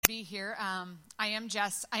be here. I am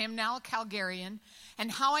Jess. I am now a Calgarian.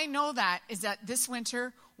 And how I know that is that this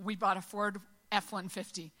winter we bought a Ford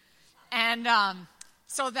F-150. And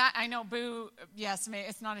so that, I know, boo, yes,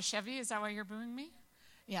 it's not a Chevy. Is that why you're booing me?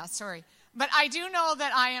 Yeah, sorry. But I do know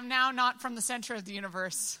that I am now not from the center of the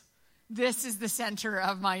universe. This is the center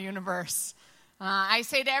of my universe. I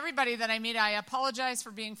say to everybody that I meet, I apologize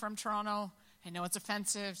for being from Toronto. I know it's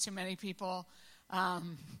offensive to many people.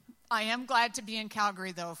 I am glad to be in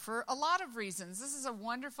Calgary, though, for a lot of reasons. This is a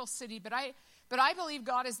wonderful city, but I believe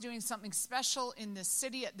God is doing something special in this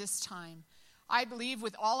city at this time. I believe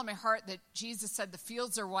with all of my heart that Jesus said the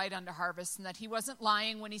fields are white unto harvest, and that he wasn't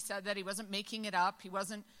lying when he said that. He wasn't making it up. He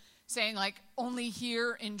wasn't saying, like, only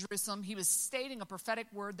here in Jerusalem. He was stating a prophetic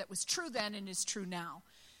word that was true then and is true now.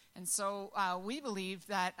 And so we believe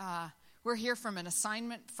that we're here from an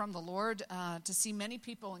assignment from the Lord to see many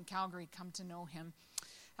people in Calgary come to know him.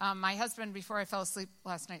 My husband, before I fell asleep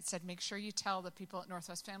last night, said, make sure you tell the people at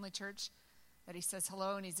Northwest Family Church that he says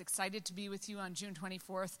hello and he's excited to be with you on June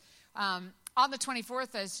 24th. On the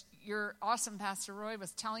 24th, as your awesome Pastor Roy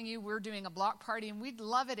was telling you, we're doing a block party, and we'd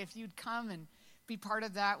love it if you'd come and be part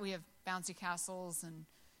of that. We have bouncy castles and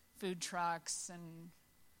food trucks, and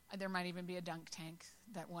there might even be a dunk tank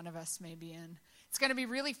that one of us may be in. It's going to be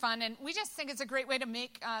really fun, and we just think it's a great way to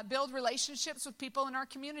build relationships with people in our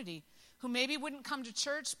community who maybe wouldn't come to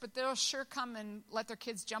church, but they'll sure come and let their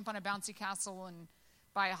kids jump on a bouncy castle and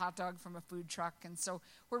buy a hot dog from a food truck. And so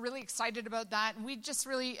we're really excited about that, and we just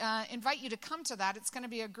really invite you to come to that. It's going to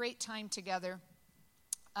be a great time together.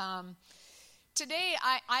 Today,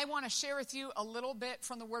 I want to share with you a little bit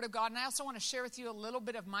from the Word of God, and I also want to share with you a little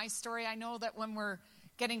bit of my story. I know that when we're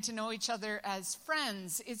getting to know each other as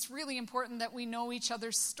friends, it's really important that we know each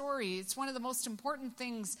other's story. It's one of the most important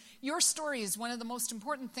things. Your story is one of the most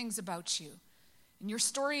important things about you. And your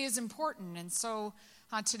story is important. And so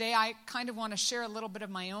today I kind of want to share a little bit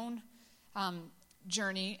of my own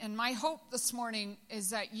journey. And my hope this morning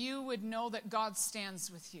is that you would know that God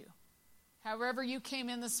stands with you. However you came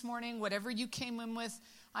in this morning, whatever you came in with,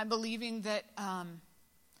 I'm believing that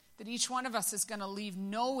each one of us is going to leave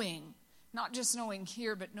knowing, not just knowing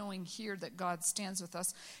here, but knowing here that God stands with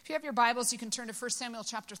us. If you have your Bibles, you can turn to 1 Samuel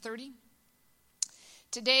chapter 30.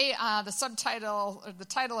 Today, the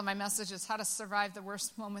title of my message is How to Survive the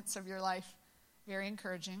Worst Moments of Your Life. Very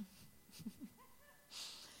encouraging.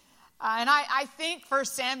 And I think 1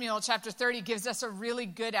 Samuel chapter 30 gives us a really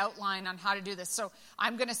good outline on how to do this. So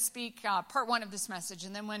I'm going to speak part one of this message.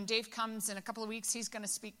 And then when Dave comes in a couple of weeks, he's going to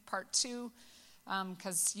speak part two,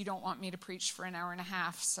 because you don't want me to preach for an hour and a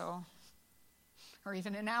half, or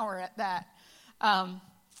even an hour at that.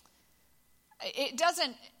 It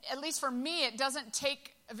doesn't, at least for me, it doesn't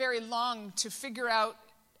take very long to figure out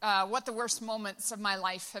what the worst moments of my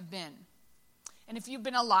life have been. And if you've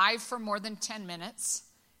been alive for more than 10 minutes,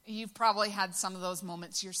 you've probably had some of those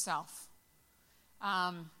moments yourself.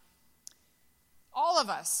 All of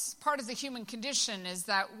us, part of the human condition is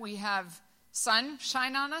that we have sun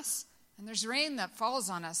shine on us, and there's rain that falls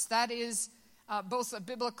on us. That is that's a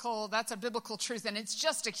biblical truth, and it's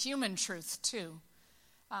just a human truth too.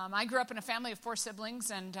 I grew up in a family of 4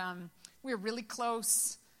 siblings, and we were really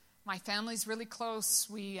close. My family's really close.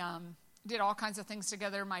 We did all kinds of things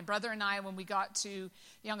together. My brother and I, when we got to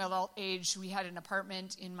young adult age, we had an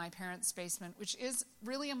apartment in my parents' basement, which is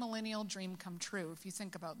really a millennial dream come true, if you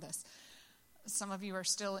think about this. Some of you are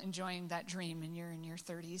still enjoying that dream, and you're in your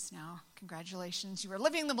 30s now. Congratulations, you are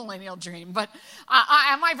living the millennial dream. But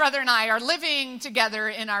my brother and I are living together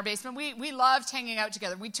in our basement. We loved hanging out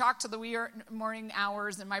together. We talked to the wee morning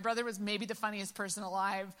hours, and my brother was maybe the funniest person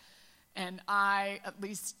alive, and I at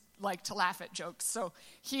least like to laugh at jokes. So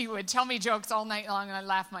he would tell me jokes all night long, and I'd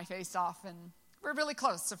laugh my face off, and we're really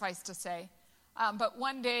close, suffice to say. But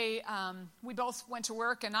one day, we both went to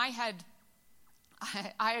work, and I had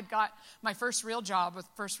got my first real job with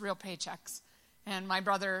first real paychecks. And my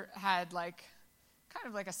brother had kind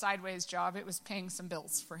of like a sideways job. It was paying some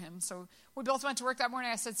bills for him. So we both went to work that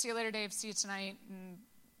morning. I said, see you later, Dave. See you tonight. And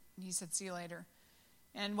he said, see you later.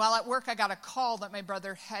 And while at work, I got a call that my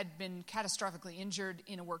brother had been catastrophically injured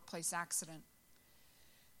in a workplace accident.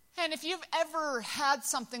 And if you've ever had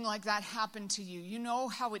something like that happen to you, you know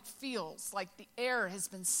how it feels, like the air has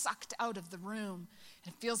been sucked out of the room.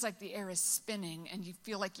 It feels like the air is spinning, and you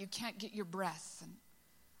feel like you can't get your breath. And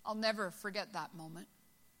I'll never forget that moment.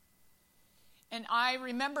 And I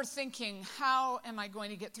remember thinking, how am I going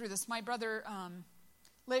to get through this? My brother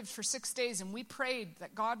lived for 6 days, and we prayed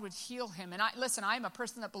that God would heal him. And I'm a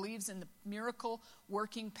person that believes in the miracle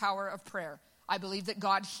working power of prayer. I believe that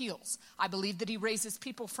God heals. I believe that he raises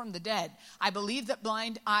people from the dead. I believe that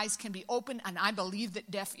blind eyes can be opened, and I believe that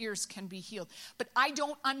deaf ears can be healed. But I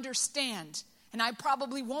don't understand, and I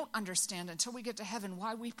probably won't understand until we get to heaven,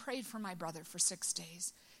 why we prayed for my brother for 6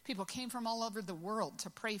 days. People came from all over the world to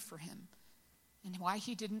pray for him, and why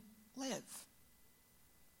he didn't live.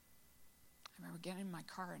 I remember getting in my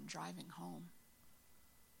car and driving home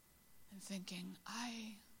and thinking,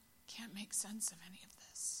 I can't make sense of any of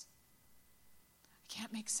this. I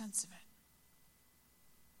can't make sense of it.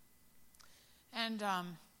 And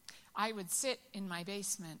I would sit in my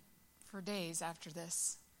basement for days after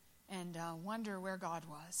this and wonder where God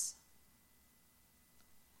was.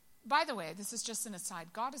 By the way, this is just an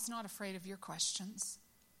aside. God is not afraid of your questions,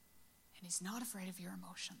 and he's not afraid of your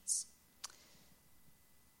emotions.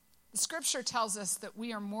 The scripture tells us that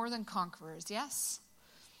we are more than conquerors, yes?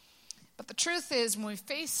 But the truth is, when we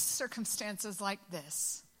face circumstances like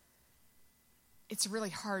this, it's a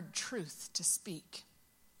really hard truth to speak.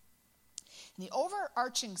 And the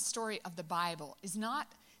overarching story of the Bible is not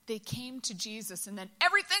they came to Jesus and then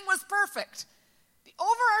everything was perfect. The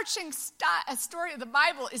overarching story of the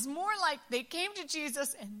Bible is more like they came to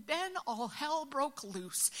Jesus and then all hell broke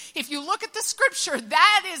loose. If you look at the scripture,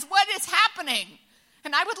 that is what is happening.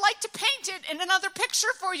 And I would like to paint it in another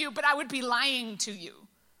picture for you, but I would be lying to you.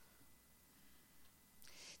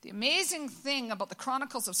 The amazing thing about the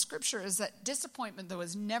chronicles of Scripture is that disappointment, though,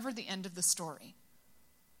 is never the end of the story.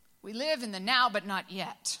 We live in the now, but not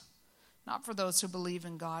yet. Not for those who believe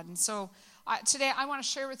in God. And so today I want to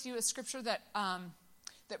share with you a scripture that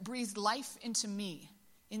breathed life into me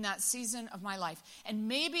in that season of my life. And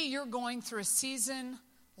maybe you're going through a season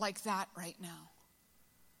like that right now.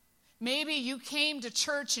 Maybe you came to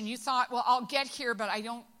church and you thought, well, I'll get here, but I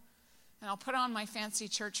don't, and I'll put on my fancy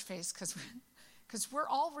church face because we're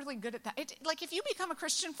all really good at that. Like if you become a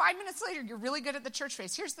Christian, 5 minutes later, you're really good at the church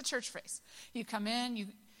face. Here's the church face. You come in,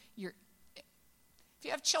 if you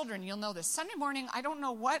have children, you'll know this. Sunday morning, I don't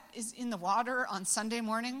know what is in the water on Sunday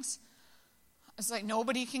mornings. It's like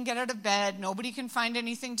nobody can get out of bed. Nobody can find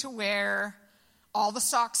anything to wear. All the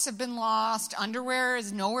socks have been lost. Underwear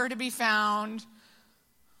is nowhere to be found.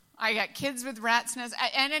 I got kids with rat's nests.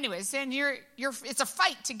 And anyways, then it's a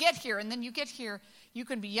fight to get here. And then you get here, you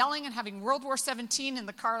can be yelling and having World War XVII in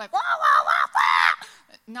the car like, wah, wah, wah, wah.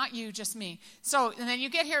 Not you, just me. So, and then you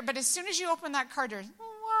get here, but as soon as you open that car door,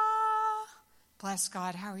 wah, bless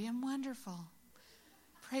God, how are you? I'm wonderful.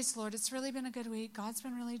 Praise the Lord. It's really been a good week. God's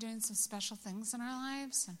been really doing some special things in our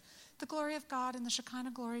lives. And the glory of God and the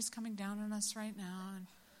Shekinah glory is coming down on us right now. And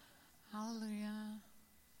hallelujah.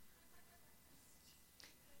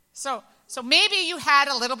 So maybe you had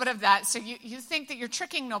a little bit of that, so you think that you're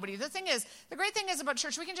tricking nobody. The great thing is about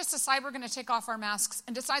church, we can just decide we're going to take off our masks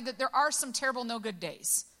and decide that there are some terrible no-good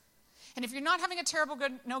days. And if you're not having a terrible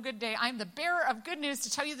no-good day, I'm the bearer of good news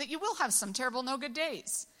to tell you that you will have some terrible no-good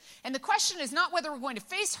days. And the question is not whether we're going to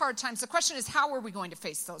face hard times. The question is, how are we going to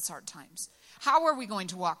face those hard times? How are we going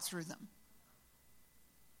to walk through them?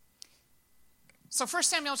 So 1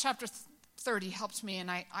 Samuel chapter 30 helped me,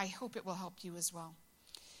 and I hope it will help you as well.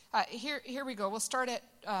 Here we go. We'll start at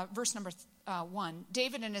verse number 1.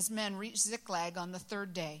 David and his men reached Ziklag on the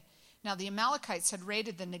third day. Now the Amalekites had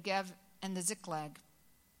raided the Negev and the Ziklag.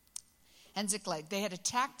 They had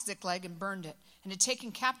attacked Ziklag and burned it, and had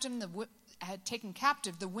taken captive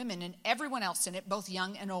the women and everyone else in it, both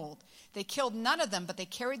young and old. They killed none of them, but they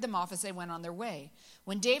carried them off as they went on their way.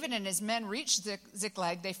 When David and his men reached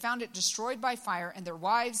Ziklag, they found it destroyed by fire, and their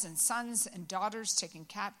wives and sons and daughters taken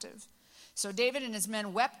captive. So David and his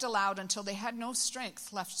men wept aloud until they had no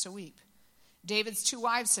strength left to weep. David's 2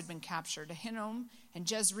 wives had been captured, Ahinoam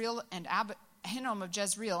of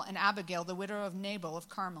Jezreel and Abigail, the widow of Nabal of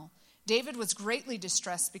Carmel. David was greatly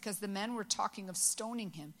distressed because the men were talking of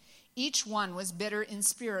stoning him. Each one was bitter in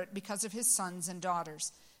spirit because of his sons and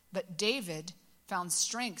daughters. But David found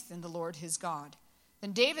strength in the Lord his God.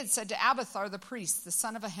 Then David said to Abiathar the priest, the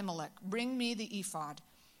son of Ahimelech, "Bring me the ephod."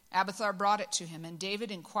 Abiathar brought it to him, and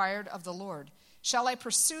David inquired of the Lord, "Shall I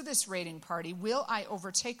pursue this raiding party? Will I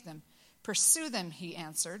overtake them?" "Pursue them," he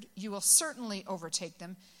answered. "You will certainly overtake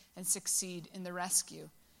them and succeed in the rescue."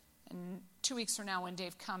 And 2 weeks from now, when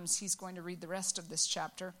Dave comes, he's going to read the rest of this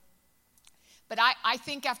chapter. But I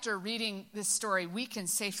think after reading this story, we can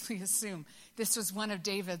safely assume this was one of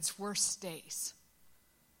David's worst days.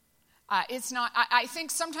 It's not. I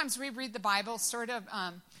think sometimes we read the Bible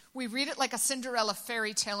we read it like a Cinderella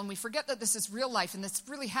fairy tale, and we forget that this is real life and this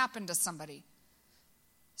really happened to somebody.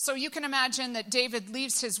 So you can imagine that David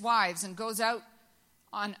leaves his wives and goes out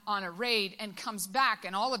on a raid and comes back,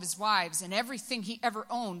 and all of his wives and everything he ever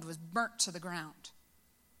owned was burnt to the ground.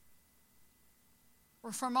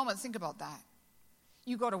 Well, for a moment, think about that.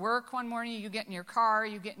 You go to work one morning, you get in your car,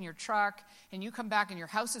 you get in your truck, and you come back and your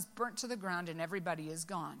house is burnt to the ground and everybody is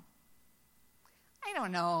gone. I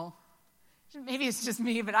don't know. Maybe it's just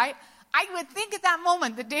me, but I would think at that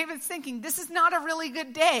moment that David's thinking, this is not a really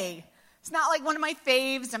good day. It's not like one of my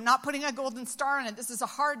faves. I'm not putting a golden star on it. This is a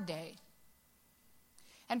hard day.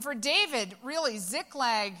 And for David, really,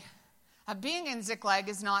 Ziklag, being in Ziklag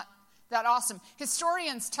is not that awesome.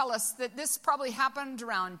 Historians tell us that this probably happened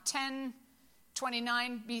around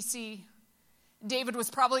 1029 BC. David was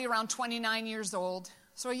probably around 29 years old,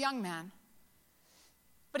 so a young man.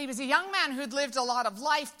 But he was a young man who'd lived a lot of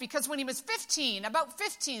life because when he was 15, about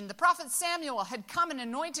 15, the prophet Samuel had come and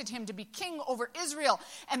anointed him to be king over Israel.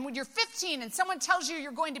 And when you're 15 and someone tells you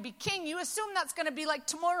you're going to be king, you assume that's going to be like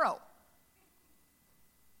tomorrow.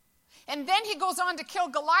 And then he goes on to kill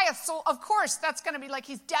Goliath, so of course that's going to be like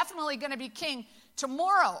he's definitely going to be king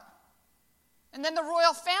tomorrow. And then the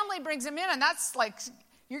royal family brings him in, and that's like,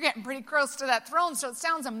 you're getting pretty close to that throne, so it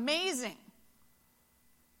sounds amazing.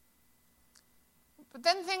 But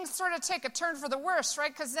then things sort of take a turn for the worse,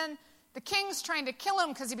 right? Because then the king's trying to kill him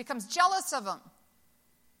because he becomes jealous of him.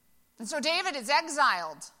 And so David is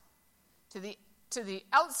exiled to the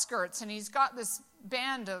outskirts, and he's got this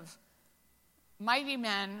band of mighty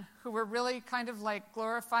men who were really kind of like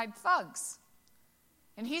glorified thugs.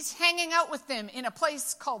 And he's hanging out with them in a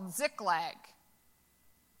place called Ziklag.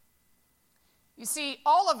 You see,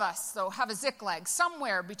 all of us, though, have a Ziklag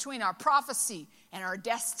somewhere between our prophecy and our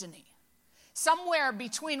destiny. Somewhere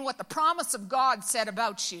between what the promise of God said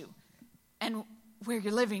about you and where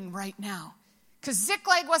you're living right now. Because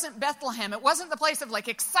Ziklag wasn't Bethlehem. It wasn't the place of like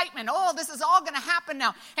excitement. Oh, this is all going to happen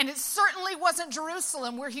now. And it certainly wasn't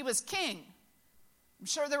Jerusalem where he was king. I'm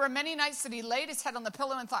sure there were many nights that he laid his head on the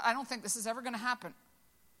pillow and thought, I don't think this is ever going to happen.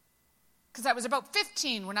 Because I was about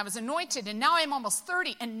 15 when I was anointed, and now I'm almost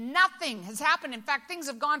 30, and nothing has happened. In fact, things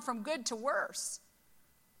have gone from good to worse.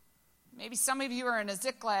 Maybe some of you are in a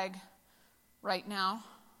Ziklag right now.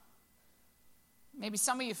 Maybe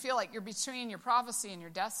some of you feel like you're between your prophecy and your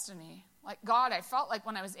destiny. Like, God, I felt like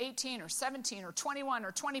when I was 18 or 17 or 21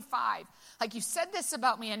 or 25, like you said this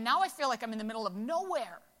about me, and now I feel like I'm in the middle of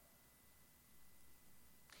nowhere.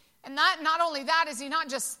 And not only that, is he not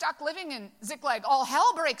just stuck living in Ziklag. All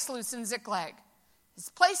hell breaks loose in Ziklag. His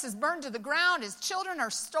place is burned to the ground. His children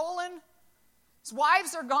are stolen. His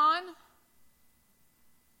wives are gone.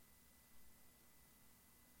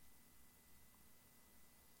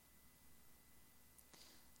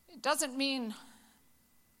 It doesn't mean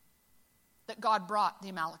that God brought the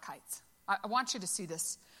Amalekites. I want you to see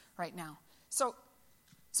this right now. So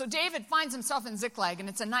David finds himself in Ziklag, and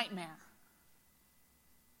it's a nightmare.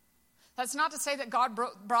 That's not to say that God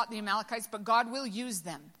brought the Amalekites, but God will use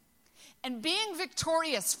them. And being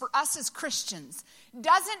victorious for us as Christians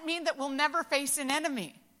doesn't mean that we'll never face an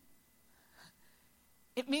enemy.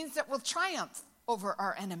 It means that we'll triumph over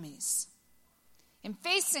our enemies. In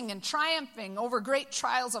facing and triumphing over great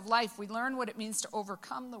trials of life, we learn what it means to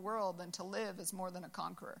overcome the world and to live as more than a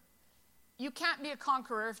conqueror. You can't be a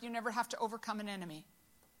conqueror if you never have to overcome an enemy.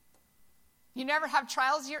 You never have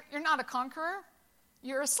trials, you're not a conqueror.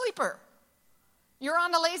 You're a sleeper. You're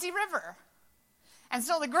on a lazy river. And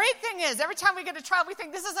so the great thing is, every time we get a trial, we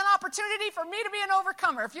think this is an opportunity for me to be an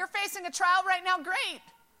overcomer. If you're facing a trial right now, great.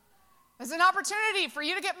 It's an opportunity for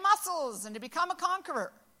you to get muscles and to become a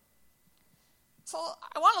conqueror. So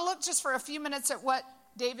I want to look just for a few minutes at what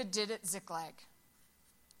David did at Ziklag.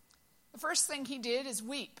 The first thing he did is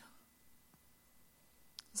weep.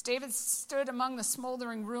 As David stood among the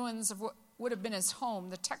smoldering ruins of what would have been his home,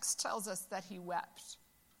 the text tells us that he wept.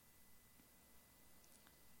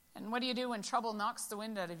 And what do you do when trouble knocks the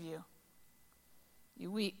wind out of you? You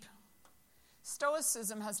weep.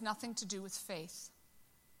 Stoicism has nothing to do with faith.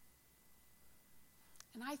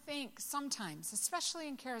 And I think sometimes, especially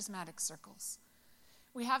in charismatic circles,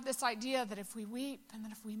 we have this idea that if we weep and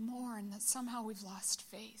that if we mourn, that somehow we've lost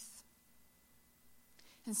faith.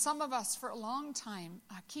 And some of us, for a long time,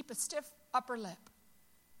 keep a stiff upper lip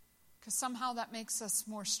because somehow that makes us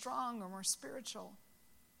more strong or more spiritual.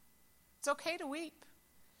 It's okay to weep.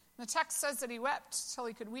 The text says that he wept till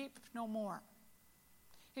he could weep no more.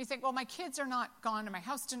 And you think, well, my kids are not gone and my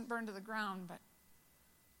house didn't burn to the ground, but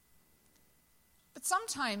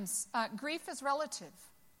sometimes grief is relative,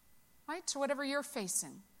 right, to whatever you're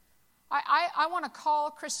facing. I want to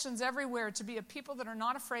call Christians everywhere to be a people that are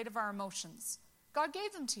not afraid of our emotions. God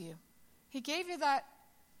gave them to you. He gave you that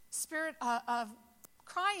spirit of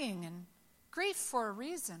crying and grief for a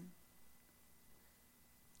reason.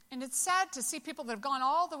 And it's sad to see people that have gone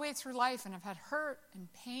all the way through life and have had hurt and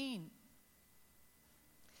pain.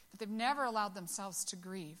 but they've never allowed themselves to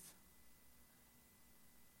grieve.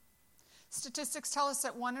 Statistics tell us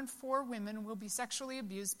that 1 in 4 women will be sexually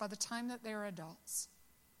abused by the time that they are adults.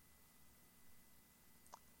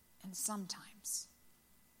 And sometimes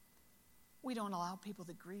we don't allow people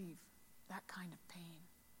to grieve that kind of pain.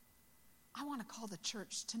 I want to call the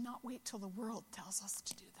church to not wait till the world tells us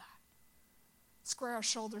to do that. Square our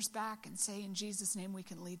shoulders back and say, in Jesus' name, we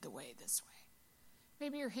can lead the way this way.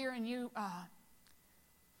 Maybe you're here and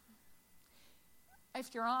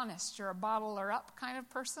if you're honest, you're a bottle or up kind of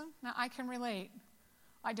person. Now, I can relate.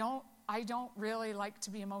 I don't really like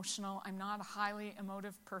to be emotional. I'm not a highly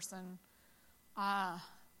emotive person. I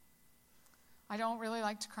don't really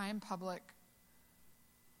like to cry in public.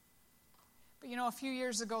 But a few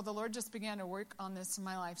years ago, the Lord just began to work on this in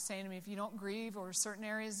my life, saying to me, if you don't grieve over certain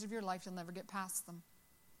areas of your life, you'll never get past them.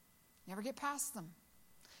 Never get past them.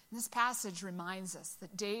 And this passage reminds us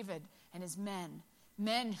that David and his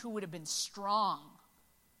men who would have been strong,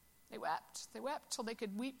 they wept. They wept till they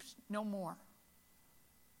could weep no more.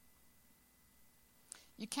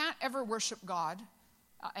 You can't ever worship God,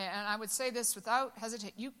 and I would say this without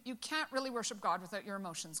hesitation, you can't really worship God without your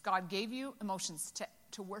emotions. God gave you emotions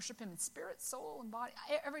to worship him in spirit, soul, and body,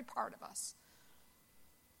 every part of us.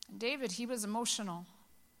 And David, he was emotional.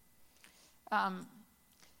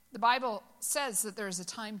 The Bible says that there's a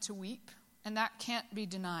time to weep, and that can't be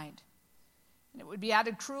denied. And it would be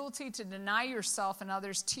added cruelty to deny yourself and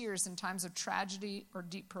others tears in times of tragedy or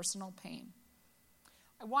deep personal pain.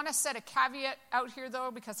 I want to set a caveat out here,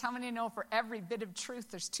 though, because how many know for every bit of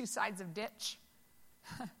truth, there's 2 sides of ditch?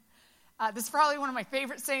 This is probably one of my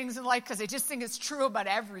favorite sayings in life because I just think it's true about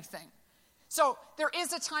everything. So there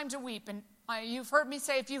is a time to weep. And you've heard me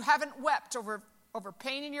say if you haven't wept over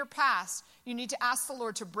pain in your past, you need to ask the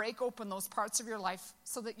Lord to break open those parts of your life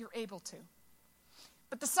so that you're able to.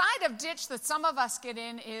 But the side of ditch that some of us get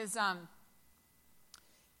in is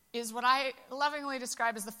what I lovingly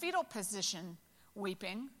describe as the fetal position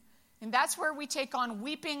weeping. And that's where we take on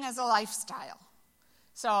weeping as a lifestyle.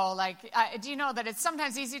 So, do you know that it's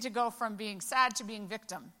sometimes easy to go from being sad to being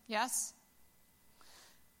victim? Yes?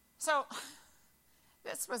 So,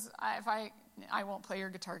 this was, I won't play your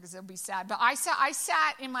guitar because it'll be sad, but I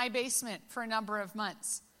sat in my basement for a number of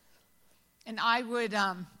months. And I would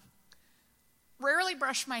rarely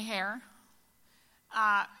brush my hair.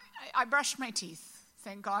 I brushed my teeth.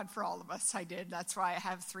 Thank God for all of us, I did. That's why I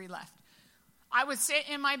have 3 left. I would sit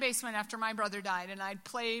in my basement after my brother died, and I'd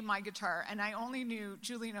play my guitar. And I only knew,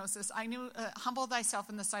 Julie knows this, I knew Humble Thyself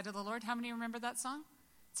in the Sight of the Lord. How many remember that song?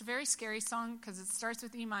 It's a very scary song because it starts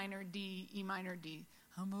with E minor, D, E minor, D.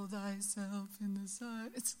 Humble thyself in the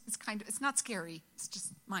sight. It's not scary. It's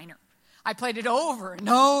just minor. I played it over and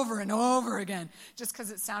over and over again just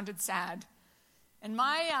because it sounded sad. And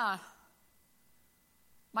my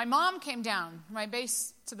mom came down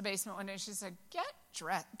to the basement one day. She said,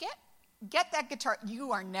 Get that guitar.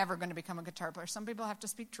 You are never going to become a guitar player. Some people have to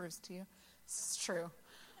speak truth to you. This is true.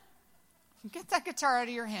 Get that guitar out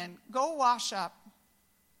of your hand. Go wash up.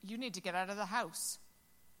 You need to get out of the house.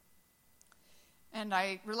 And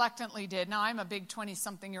I reluctantly did. Now, I'm a big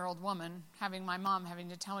 20-something-year-old woman. Having my mom having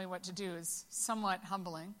to tell me what to do is somewhat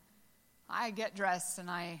humbling. I get dressed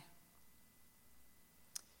and I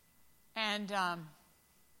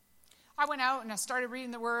went out and I started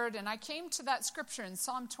reading the Word, and I came to that scripture in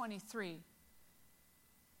Psalm 23.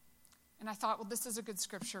 And I thought, well, this is a good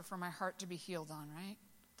scripture for my heart to be healed on, right?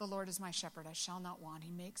 The Lord is my shepherd, I shall not want.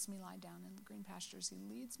 He makes me lie down in the green pastures. He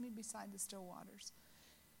leads me beside the still waters.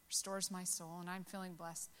 Restores my soul, and I'm feeling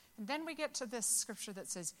blessed. And then we get to this scripture that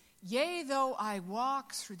says, yea, though I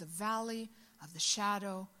walk through the valley of the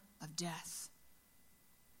shadow of death.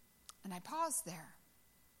 And I paused there.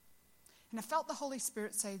 And I felt the Holy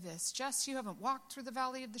Spirit say this, Jess, you haven't walked through the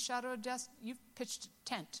valley of the shadow of death. You've pitched a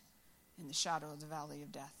tent in the shadow of the valley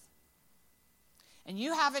of death. And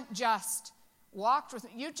you haven't just walked with,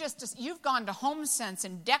 you've gone to HomeSense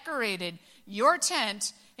and decorated your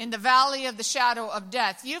tent in the valley of the shadow of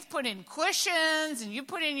death. You've put in cushions, and you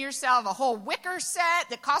put in yourself a whole wicker set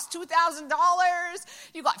that cost $2,000.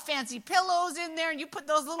 You got fancy pillows in there, and you put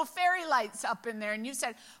those little fairy lights up in there, and you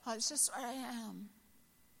said, oh, it's just where I am.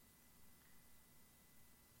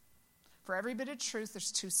 For every bit of truth,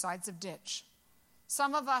 there's 2 sides of ditch.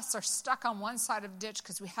 Some of us are stuck on one side of ditch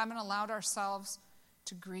because we haven't allowed ourselves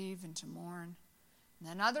to grieve and to mourn. And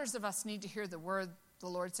then others of us need to hear the word, the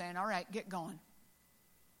Lord saying, all right, get going.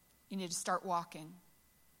 You need to start walking.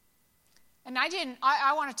 And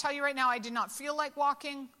I want to tell you right now, I did not feel like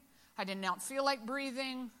walking. I did not feel like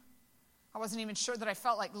breathing. I wasn't even sure that I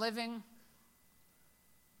felt like living.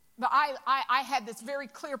 But I had this very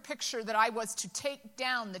clear picture that I was to take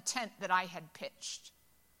down the tent that I had pitched.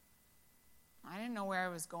 I didn't know where I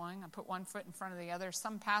was going. I put one foot in front of the other.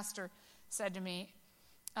 Some pastor said to me,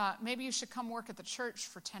 maybe you should come work at the church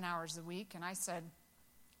for 10 hours a week. And I said,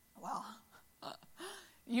 well,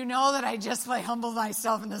 you know that I just humble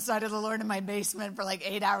myself in the sight of the Lord in my basement for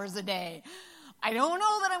 8 hours a day. I don't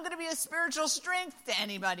know that I'm going to be a spiritual strength to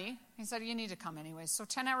anybody. He said, you need to come anyway. So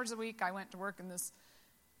 10 hours a week, I went to work in this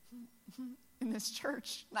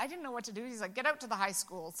church. I didn't know what to do. He's like, get out to the high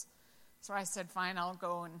schools. So I said, fine, I'll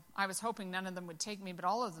go. And I was hoping none of them would take me, but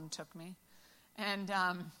all of them took me. And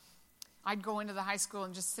I'd go into the high school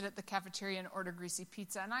and just sit at the cafeteria and order greasy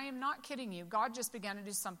pizza. And I am not kidding you. God just began to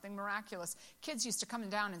do something miraculous. Kids used to come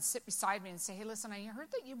down and sit beside me and say, hey, listen, I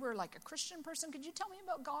heard that you were a Christian person. Could you tell me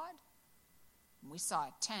about God? And we saw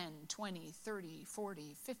 10, 20, 30,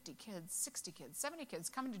 40, 50 kids, 60 kids, 70 kids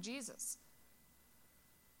coming to Jesus.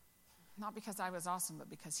 Not because I was awesome, but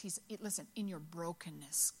because listen, in your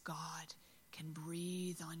brokenness, God can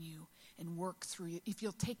breathe on you and work through you. If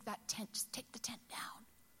you'll take that tent, just take the tent down.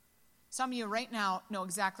 Some of you right now know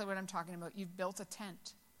exactly what I'm talking about. You've built a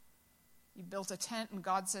tent. You've built a tent, and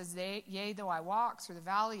God says, yea, though I walk through the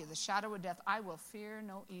valley of the shadow of death, I will fear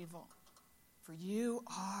no evil. For you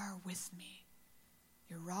are with me.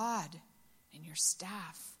 Your rod and your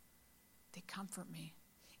staff, they comfort me.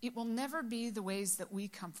 It will never be the ways that we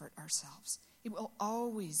comfort ourselves. It will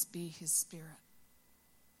always be his Spirit.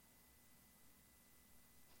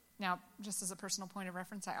 Now, just as a personal point of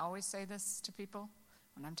reference, I always say this to people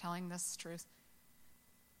when I'm telling this truth.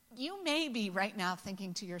 You may be right now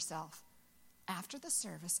thinking to yourself, after the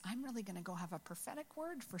service, I'm really going to go have a prophetic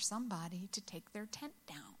word for somebody to take their tent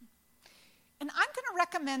down. And I'm going to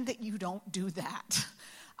recommend that you don't do that.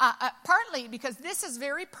 Partly because this is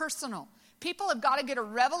very personal. People have got to get a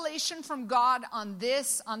revelation from God on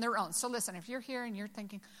this on their own. So listen, if you're here and you're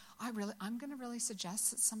thinking, I'm going to really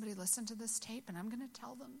suggest that somebody listen to this tape, and I'm going to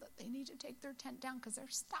tell them that they need to take their tent down because they're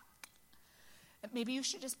stuck. Maybe you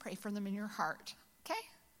should just pray for them in your heart. Okay?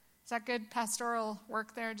 Is that good pastoral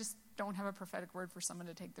work there? Just don't have a prophetic word for someone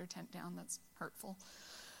to take their tent down. That's hurtful.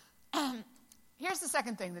 Here's the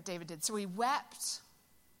second thing that David did. So he wept.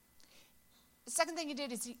 The second thing he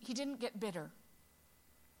did is he didn't get bitter.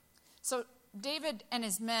 So David and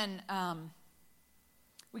his men,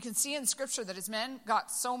 we can see in Scripture that his men got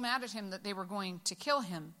so mad at him that they were going to kill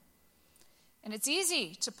him. And it's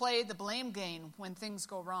easy to play the blame game when things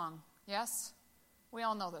go wrong. Yes? We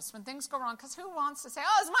all know this. When things go wrong, because who wants to say,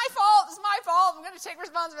 oh, it's my fault, I'm going to take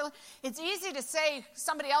responsibility. It's easy to say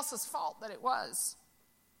somebody else's fault that it was.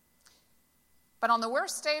 But on the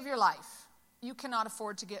worst day of your life, you cannot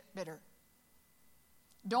afford to get bitter.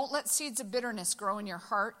 Don't let seeds of bitterness grow in your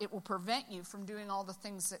heart. It will prevent you from doing all the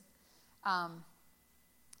things that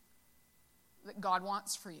God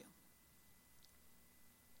wants for you.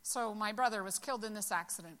 So my brother was killed in this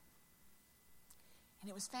accident. And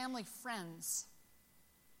it was family friends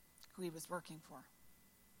who he was working for.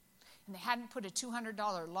 And they hadn't put a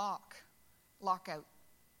 $200 lockout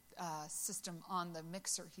system on the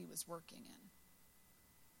mixer he was working in.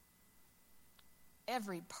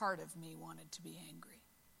 Every part of me wanted to be angry.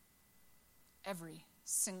 Every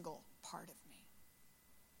single part of me.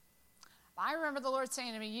 I remember the Lord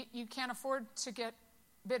saying to me, you can't afford to get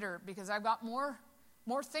bitter because I've got more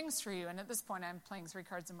things for you. And at this point, I'm playing 3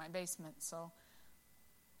 cards in my basement. So,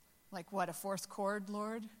 like what, a 4th chord,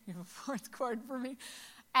 Lord? You have a 4th chord for me?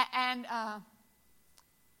 And I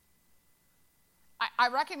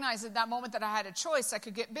recognized at that moment that I had a choice. I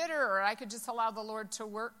could get bitter or I could just allow the Lord to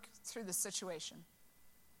work through the situation.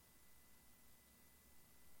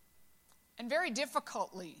 And very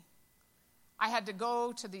difficultly, I had to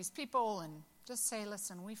go to these people and just say,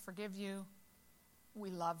 listen, we forgive you. We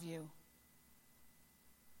love you.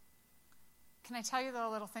 Can I tell you the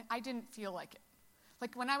little thing? I didn't feel like it.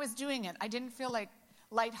 Like when I was doing it, I didn't feel like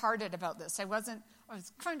lighthearted about this. I was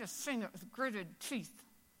kind of saying it with gritted teeth.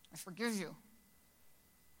 I forgive you.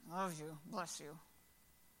 I love you. Bless you.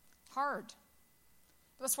 Hard.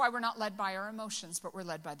 That's why we're not led by our emotions, but we're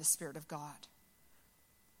led by the Spirit of God.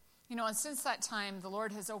 You know, and since that time, the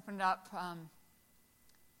Lord has opened up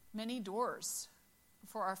many doors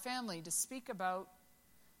for our family to speak about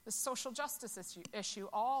the social justice issue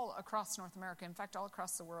all across North America, in fact, all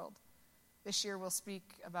across the world. This year we'll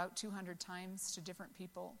speak about 200 times to different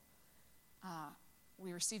people.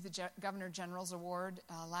 We received the Governor General's Award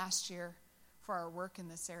last year for our work in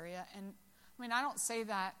this area. And I mean, I don't say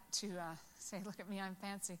that to say, look at me, I'm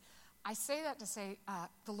fancy. I say that to say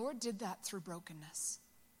the Lord did that through brokenness.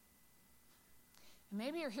 And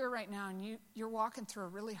maybe you're here right now and you're walking through a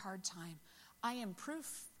really hard time. I am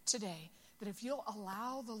proof today that if you'll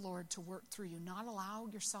allow the Lord to work through you, not allow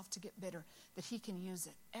yourself to get bitter, that he can use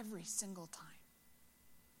it every single time.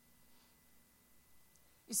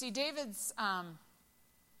 You see, David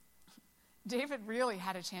really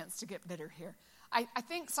had a chance to get bitter here. I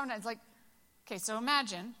think sometimes, like, okay, so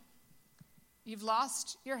imagine you've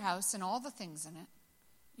lost your house and all the things in it.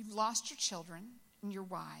 You've lost your children and your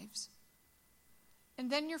wives. And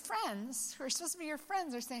then your friends, who are supposed to be your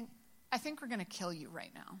friends, are saying, I think we're going to kill you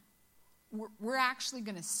right now. We're actually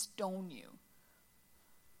going to stone you.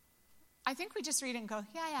 I think we just read it and go,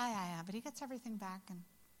 yeah, but he gets everything back. And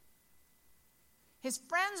his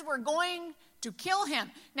friends were going to kill him.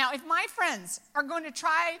 Now, if my friends are going to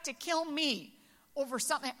try to kill me over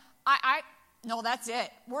something, no, that's it.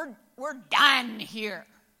 We're done here.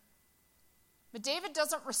 But David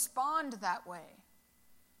doesn't respond that way.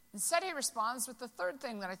 Instead, he responds with the third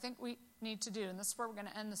thing that I think we need to do, and this is where we're going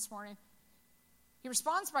to end this morning. He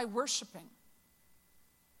responds by worshiping.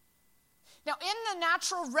 Now, in the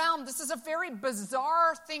natural realm, this is a very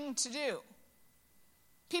bizarre thing to do.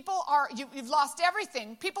 You've lost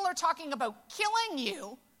everything. People are talking about killing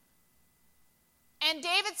you. And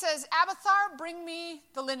David says, Abiathar, bring me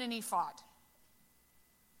the linen ephod.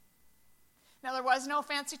 Now, there was no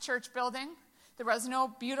fancy church building. There was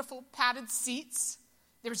no beautiful padded seats.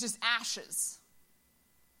 There was just ashes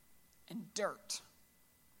and dirt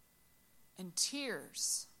and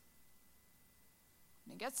tears.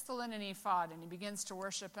 And he gets the linen ephod and he begins to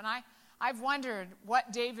worship. And I've wondered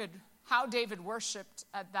how David worshiped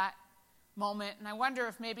at that moment. And I wonder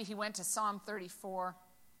if maybe he went to Psalm 34,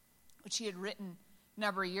 which he had written a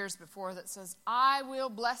number of years before, that says, I will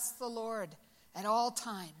bless the Lord at all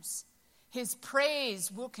times. His praise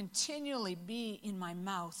will continually be in my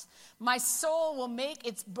mouth. My soul will make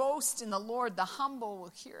its boast in the Lord. The humble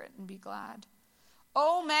will hear it and be glad.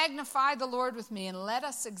 Oh, magnify the Lord with me, and let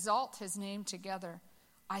us exalt his name together.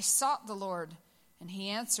 I sought the Lord, and he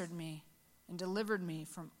answered me and delivered me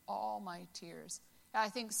from all my tears. I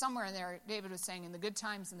think somewhere in there, David was saying, in the good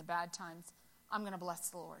times and the bad times, I'm going to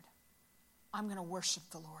bless the Lord. I'm going to worship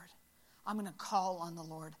the Lord. I'm going to call on the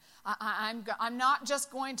Lord. I'm not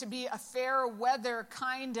just going to be a fair weather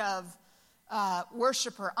kind of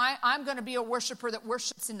worshiper. I'm going to be a worshiper that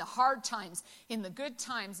worships in the hard times, in the good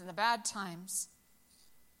times, and the bad times.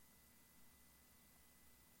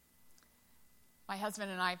 My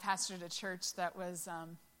husband and I pastored a church that was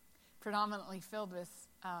predominantly filled with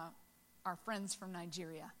our friends from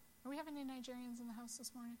Nigeria. Do we have any Nigerians in the house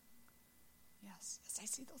this morning? Yes, I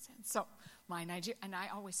see those hands. So, and I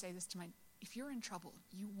always say this to if you're in trouble,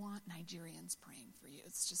 you want Nigerians praying for you.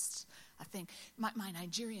 It's just a thing. My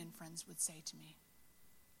Nigerian friends would say to me,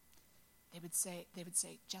 they would say,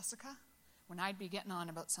 Jessica, when I'd be getting on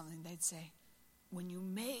about something, they'd say, when you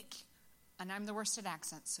make, and I'm the worst at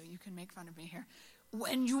accents, so you can make fun of me here,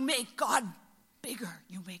 when you make God bigger,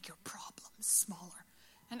 you make your problems smaller.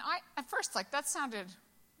 And at first, that sounded,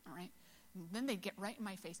 all right. And then they'd get right in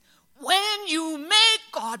my face. When you make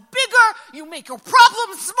God bigger, you make your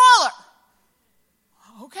problems smaller.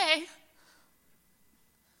 Okay.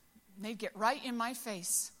 And they'd get right in my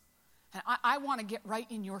face. And I want to get right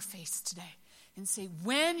in your face today and say,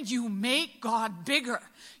 when you make God bigger,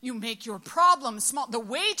 you make your problems small. The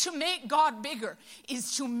way to make God bigger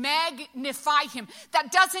is to magnify him.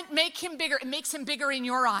 That doesn't make him bigger. It makes him bigger in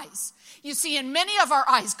your eyes. You see, in many of our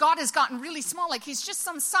eyes, God has gotten really small. Like he's just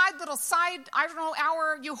some little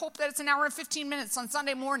hour. You hope that it's an hour and 15 minutes on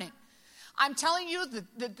Sunday morning. I'm telling you,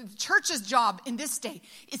 the church's job in this day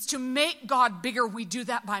is to make God bigger. We do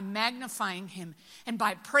that by magnifying him and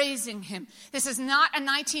by praising him. This is not a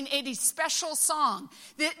 1980s special song.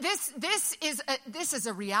 This is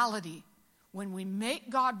a reality. When we make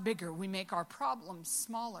God bigger, we make our problems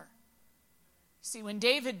smaller. See, when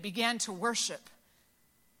David began to worship,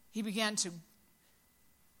 the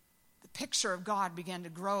picture of God began to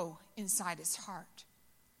grow inside his heart.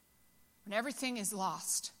 When everything is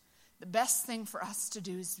lost, the best thing for us to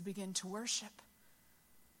do is to begin to worship.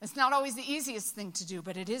 It's not always the easiest thing to do,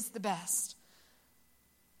 but it is the best.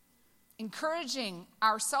 Encouraging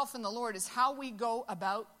ourselves in the Lord is how we go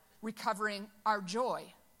about recovering our joy.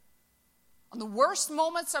 On the worst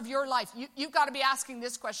moments of your life, you've got to be asking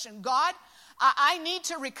this question, God, I need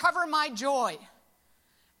to recover my joy.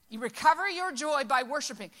 You recover your joy by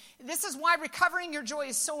worshiping. This is why recovering your joy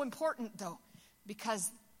is so important, though, because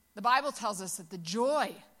the Bible tells us that the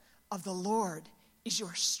joy of the Lord is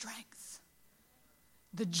your strength.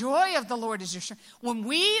 The joy of the Lord is your strength. When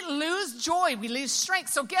we lose joy, we lose strength.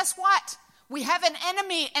 So guess what? We have an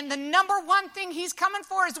enemy, and the number one thing he's coming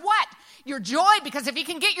for is what? Your joy, because if he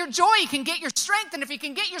can get your joy, he can get your strength, and if he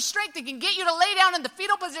can get your strength, he can get you to lay down in the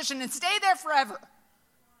fetal position and stay there forever.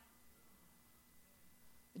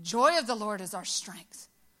 The joy of the Lord is our strength.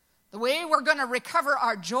 The way we're going to recover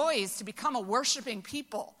our joy is to become a worshiping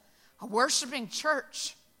people, a worshiping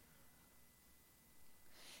church.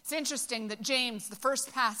 It's interesting that James, the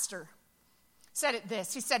first pastor, said it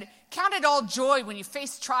this. He said, count it all joy when you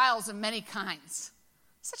face trials of many kinds.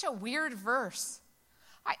 Such a weird verse.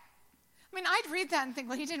 I mean, I'd read that and think,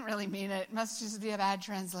 well, he didn't really mean it. It must just be a bad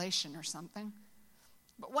translation or something.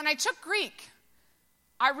 But when I took Greek,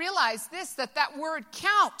 I realized this, that word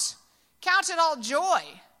count it all joy.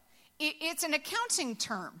 It's an accounting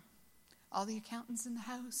term. All the accountants in the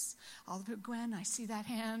house, all the Gwen, I see that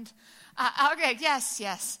hand. Okay,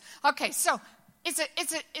 yes. Okay, so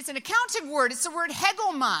it's an accounting word. It's the word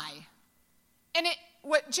hegomai. And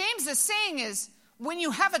what James is saying is, when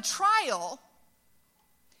you have a trial,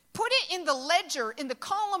 put it in the ledger, in the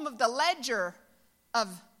column of the ledger of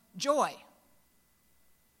joy.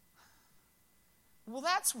 Well,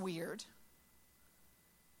 that's weird.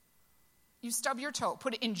 You stub your toe,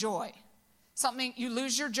 put it in joy. Something, you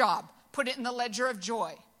lose your job, put it in the ledger of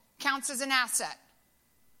joy. Counts as an asset.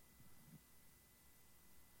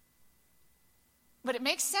 But it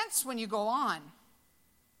makes sense when you go on.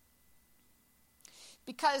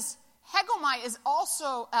 Because hegomai is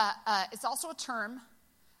also it's also a term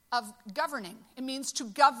of governing. It means to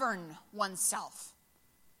govern oneself.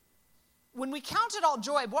 When we count it all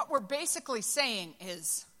joy, what we're basically saying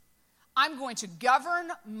is, I'm going to govern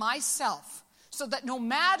myself so that no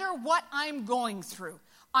matter what I'm going through,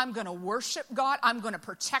 I'm going to worship God. I'm going to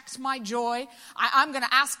protect my joy. I'm going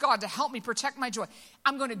to ask God to help me protect my joy.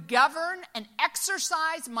 I'm going to govern and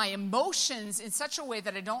exercise my emotions in such a way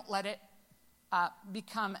that I don't let it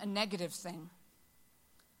become a negative thing.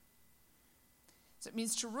 So it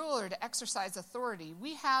means to rule or to exercise authority.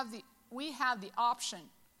 We have the option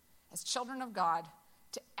as children of God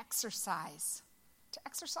to exercise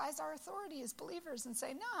our authority as believers and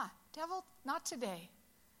say, nah, devil, not today.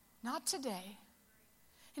 Not today.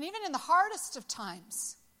 And even in the hardest of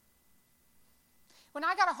times, when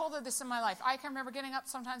I got a hold of this in my life, I can remember getting up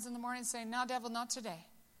sometimes in the morning and saying, no, devil, not today.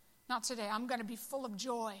 Not today. I'm going to be full of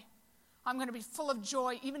joy. I'm going to be full of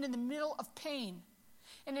joy even in the middle of pain.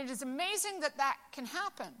 And it is amazing that can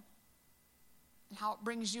happen and how it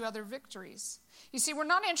brings you other victories. You see, we're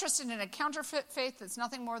not interested in a counterfeit faith that's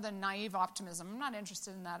nothing more than naive optimism. I'm not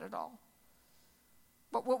interested in that at all.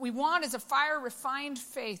 But what we want is a fire-refined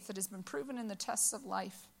faith that has been proven in the tests of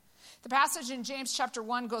life. The passage in James chapter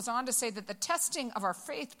 1 goes on to say that the testing of our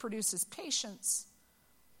faith produces patience.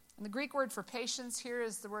 And the Greek word for patience here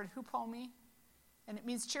is the word hupomi, and it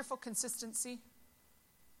means cheerful consistency.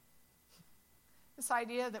 This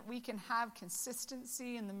idea that we can have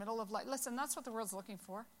consistency in the middle of life. Listen, that's what the world's looking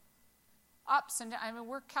for. Ups and downs. I mean,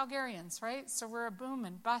 we're Calgarians, right? So we're a boom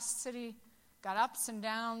and bust city. Got ups and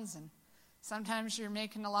downs, and sometimes you're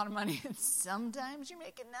making a lot of money, and sometimes you're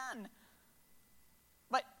making none.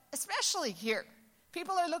 But especially here,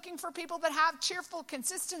 people are looking for people that have cheerful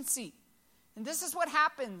consistency. And this is what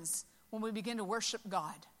happens when we begin to worship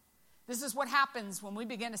God. This is what happens when we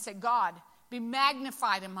begin to say, God, be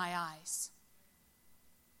magnified in my eyes.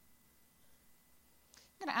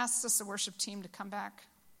 I'm going to ask the worship team to come back.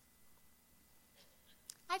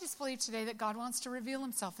 I just believe today that God wants to reveal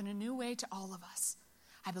himself in a new way to all of us.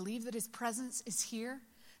 I believe that his presence is here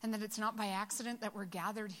and that it's not by accident that we're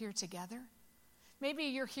gathered here together. Maybe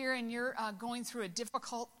you're here and you're going through a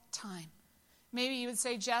difficult time. Maybe you would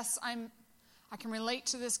say, Jess, I can relate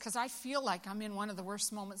to this because I feel like I'm in one of the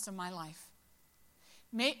worst moments of my life.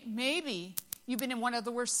 Maybe you've been in one of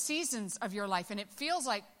the worst seasons of your life, and it feels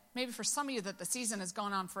like maybe for some of you that the season has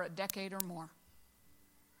gone on for a decade or more.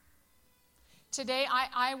 Today,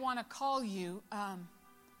 I want to call you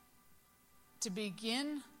to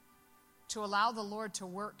begin to allow the Lord to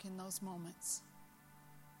work in those moments.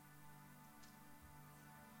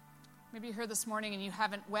 Maybe you're here this morning and you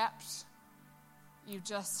haven't wept. You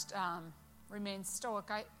just remained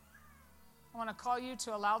stoic. I want to call you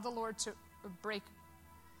to allow the Lord to break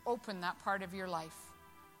open that part of your life.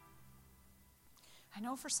 I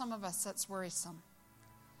know for some of us that's worrisome.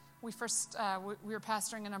 We were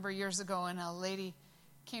pastoring a number of years ago, and a lady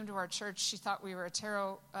came to our church. She thought we were a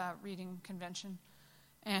tarot reading convention.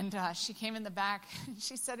 And she came in the back, and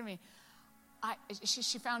she said to me,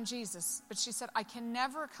 she found Jesus, but she said, I can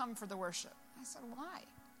never come for the worship. I said, why?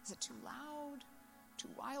 Is it too loud? Too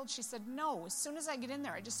wild? She said, no. As soon as I get in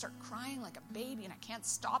there, I just start crying like a baby, and I can't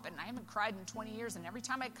stop it, and I haven't cried in 20 years, and every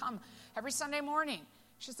time I come, every Sunday morning,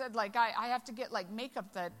 She said, like, I have to get, like,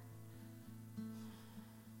 makeup that...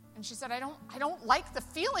 And she said, I don't like the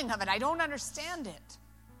feeling of it. I don't understand it.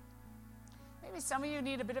 Maybe some of you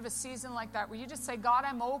need a bit of a season like that where you just say, God,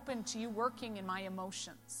 I'm open to you working in my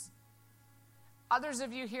emotions. Others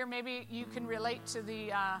of you here, maybe you can relate to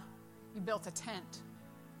you built a tent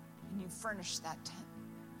and you furnished that tent.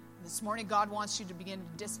 And this morning, God wants you to begin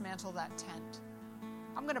to dismantle that tent.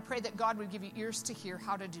 I'm going to pray that God would give you ears to hear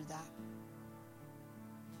how to do that.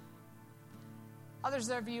 Others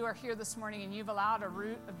of you are here this morning and you've allowed a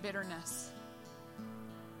root of bitterness.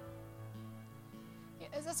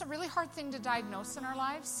 That's a really hard thing to diagnose in our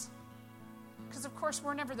lives. Because, of course,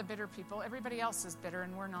 we're never the bitter people. Everybody else is bitter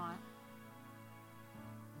and we're not.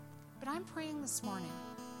 But I'm praying this morning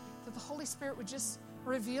that the Holy Spirit would just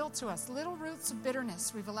reveal to us little roots of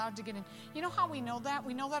bitterness we've allowed to get in. You know how we know that?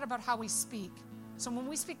 We know that about how we speak. So when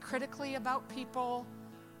we speak critically about people,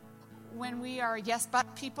 when we are yes,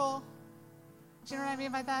 but people... Do you know what I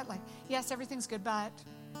mean by that? Like, yes, everything's good, but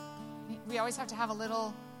we always have to have a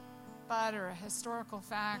little but or a historical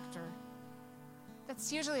fact, or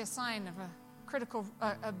that's usually a sign of a critical,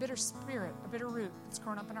 a bitter spirit, a bitter root that's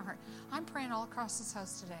grown up in our heart. I'm praying all across this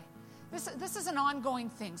house today. This is an ongoing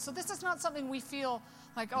thing. So this is not something we feel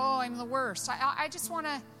like, oh, I'm the worst. I just want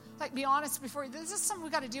to be honest before you. This is something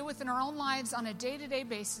we've got to deal with in our own lives on a day-to-day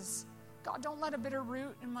basis. God, don't let a bitter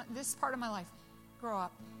root in this part of my life grow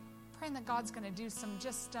up. Praying that God's going to do some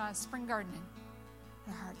just spring gardening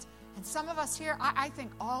in our hearts. And some of us here, I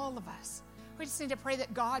think all of us, we just need to pray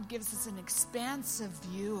that God gives us an expansive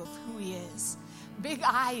view of who he is. Big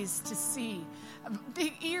eyes to see,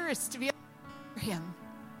 big ears to be able to hear him.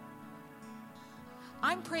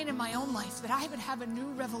 I'm praying in my own life that I would have a new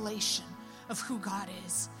revelation of who God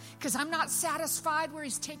is. Because I'm not satisfied where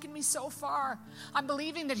he's taken me so far. I'm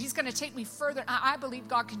believing that he's going to take me further. I believe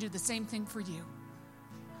God can do the same thing for you.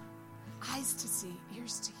 Eyes to see,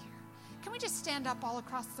 ears to hear. Can we just stand up all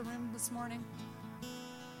across the room this morning?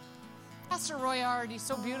 Pastor Roy already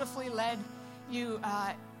so beautifully led you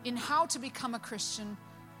in how to become a Christian.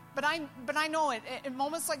 But I know it. In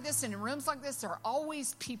moments like this and in rooms like this, there are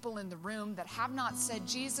always people in the room that have not said,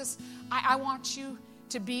 Jesus, I want you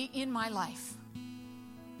to be in my life.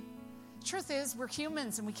 Truth is, we're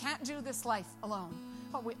humans and we can't do this life alone.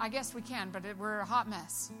 Well, I guess we can, but we're a hot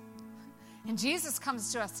mess. And Jesus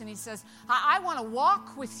comes to us and he says, I want to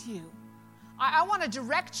walk with you. I want to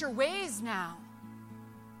direct your ways now.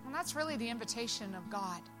 And that's really the invitation of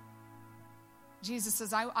God. Jesus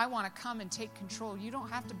says, I want to come and take control. You don't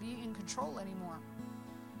have to be in control anymore.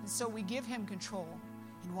 And so we give him control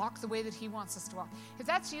and walk the way that he wants us to walk. If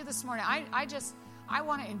that's you this morning, I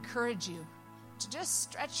want to encourage you to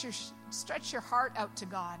just stretch your heart out to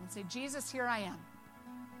God and say, Jesus, here I am.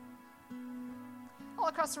 All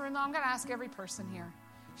across the room, I'm going to ask every person here,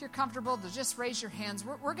 if you're comfortable, to just raise your hands.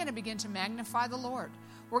 We're going to begin to magnify the Lord.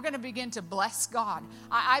 We're going to begin to bless God.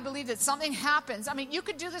 I believe that something happens. I mean, you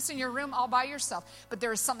could do this in your room all by yourself, but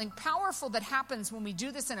there is something powerful that happens when we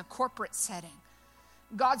do this in a corporate setting.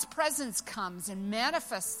 God's presence comes and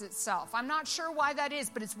manifests itself. I'm not sure why that is,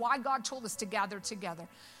 but it's why God told us to gather together.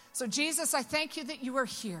 So Jesus, I thank you that you are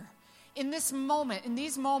here. In this moment, in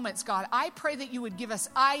these moments, God, I pray that you would give us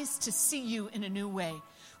eyes to see you in a new way.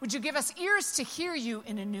 Would you give us ears to hear you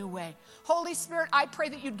in a new way? Holy Spirit, I pray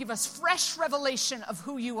that you'd give us fresh revelation of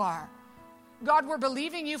who you are. God, we're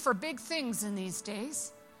believing you for big things in these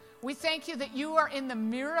days. We thank you that you are in the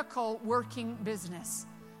miracle working business.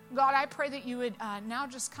 God, I pray that you would now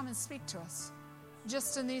just come and speak to us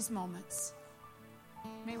just in these moments.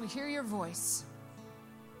 May we hear your voice.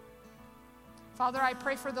 Father, I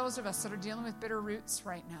pray for those of us that are dealing with bitter roots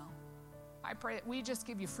right now. I pray that we just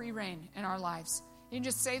give you free reign in our lives. You can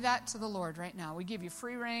just say that to the Lord right now. We give you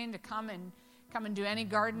free reign to come and do any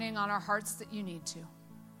gardening on our hearts that you need to.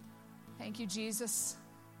 Thank you, Jesus.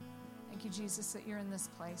 Thank you, Jesus, that you're in this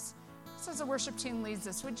place. Just as the worship team leads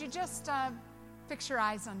us, would you just fix your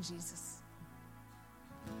eyes on Jesus?